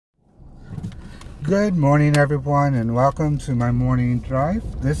Good morning, everyone, and welcome to my morning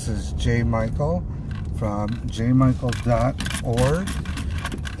drive. This is J. Michael from jmichael.org.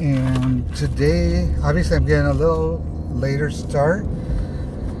 And today, obviously, I'm getting a little later start.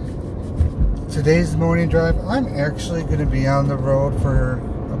 Today's morning drive, I'm actually going to be on the road for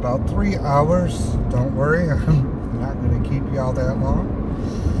about 3 hours. Don't worry, I'm not going to keep you all that long.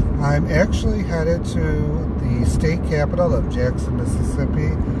 I'm actually headed to the state capital of Jackson,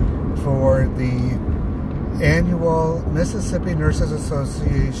 Mississippi for the annual Mississippi Nurses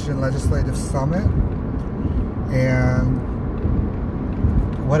Association Legislative Summit. And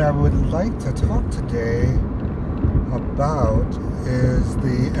what I would like to talk today about is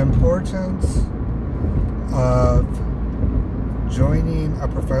the importance of joining a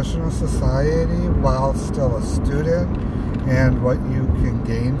professional society while still a student and what you can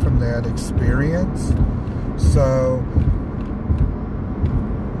gain from that experience. So,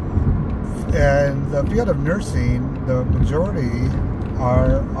 in the field of nursing, the majority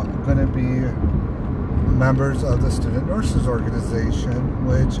are going to be members of the Student Nurses Organization,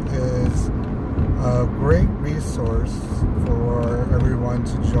 which is a great resource for everyone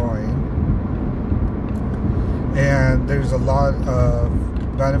to join. And there's a lot of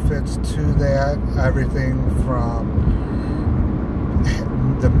benefits to that. Everything from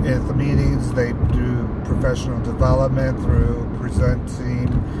at the meetings, they do professional development through presenting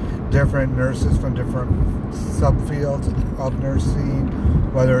different nurses from different subfields of nursing,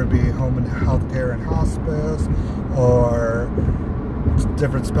 whether it be home and healthcare and hospice, or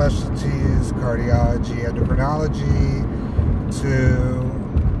different specialties, cardiology, endocrinology, to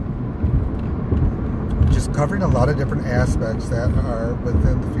just covering a lot of different aspects that are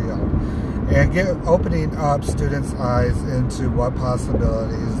within the field, and opening up students' eyes into what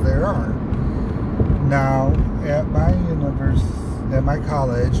possibilities there are. Now, at my university, at my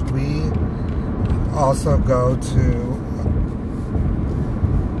college, we also go to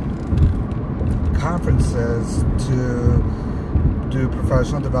conferences to do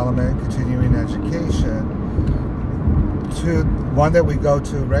professional development, continuing education. One that we go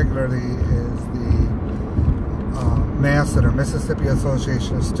to regularly is the MASN, or Mississippi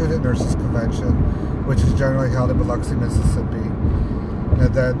Association of Student Nurses Convention, which is generally held in Biloxi, Mississippi.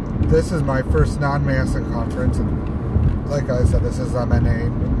 And this is my first non-MASN conference, and like I said, this is my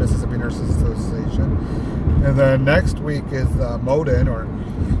name, Mississippi Nurses Association. And then next week is MODN, or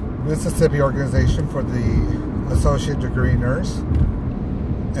Mississippi Organization for the Associate Degree Nurse,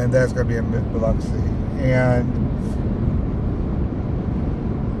 and that's going to be in Biloxi. And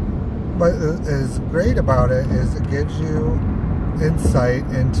what is great about it is it gives you insight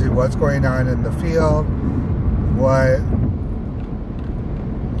into what's going on in the field, what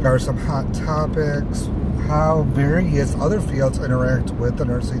are some hot topics, how various other fields interact with the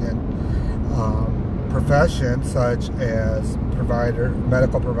nursing and profession, such as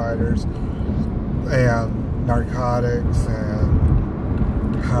medical providers and narcotics,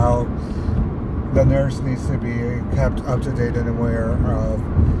 and how the nurse needs to be kept up to date and aware of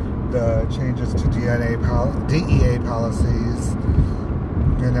the changes to DEA policies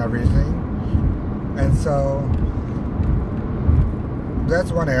and everything. And so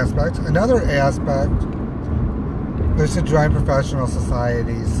that's one aspect. Another aspect is to join professional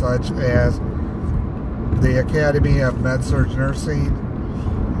societies such as the Academy of Med-Surg Nursing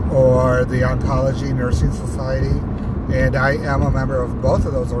or the Oncology Nursing Society. And I am a member of both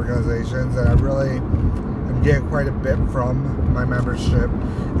of those organizations, and I really am getting quite a bit from my membership,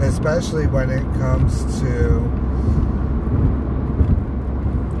 especially when it comes to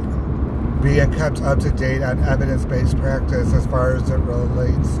being kept up to date on evidence-based practice as far as it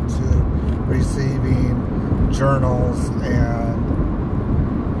relates to receiving journals and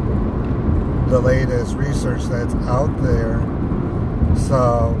the latest research that's out there.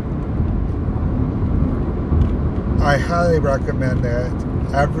 So I highly recommend that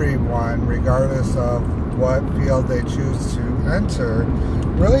everyone, regardless of what field they choose to enter,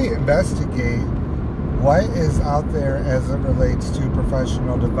 really investigate what is out there as it relates to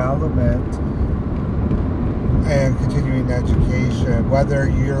professional development and continuing education, whether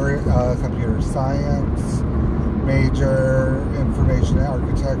you're a computer science major, information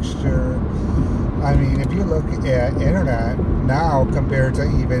architecture. I mean, if you look at internet now compared to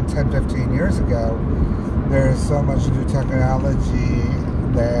even 10-15 years ago, there's so much new technology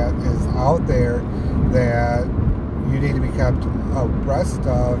that is out there that you need to be kept abreast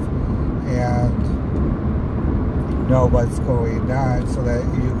of and know what's going on, so that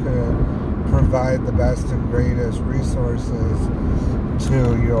you can provide the best and greatest resources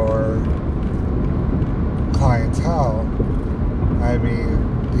to your clientele. I mean,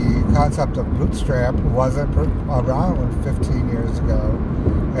 the concept of bootstrap wasn't around 15 years ago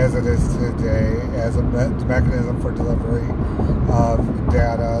as it is today as a mechanism for delivery of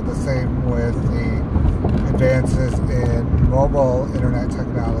data. The same with the advances in mobile internet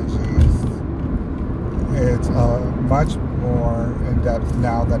technologies. It's much more in depth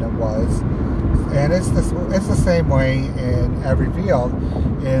now than it was. And it's the same way in every field.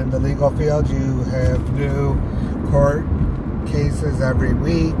 In the legal field, you have new court cases every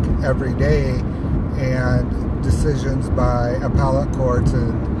week, every day, and decisions by appellate courts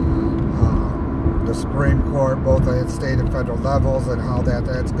and the Supreme Court, both at state and federal levels, and how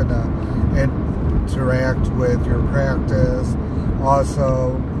that's going to interact with your practice.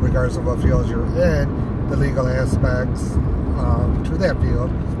 Also, regardless of what field you're in, the legal aspects to that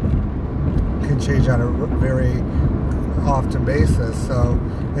field can change on a very often basis. So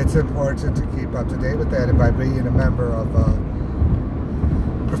it's important to keep up to date with that, and by being a member of a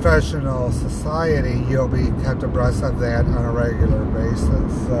professional society, you'll be kept abreast of that on a regular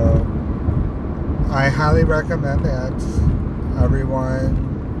basis. So I highly recommend that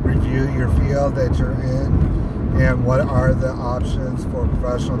everyone review your field that you're in and what are the options for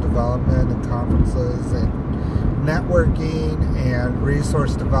professional development and conferences and networking and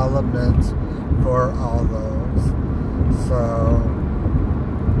resource development for all those. So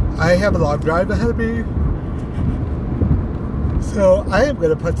I have a long drive ahead of me, so I am going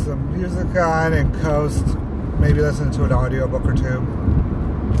to put some music on and coast, maybe listen to an audiobook or two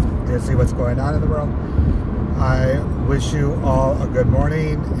and see what's going on in the world. I wish you all a good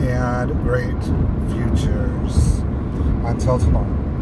morning and great futures. Until tomorrow.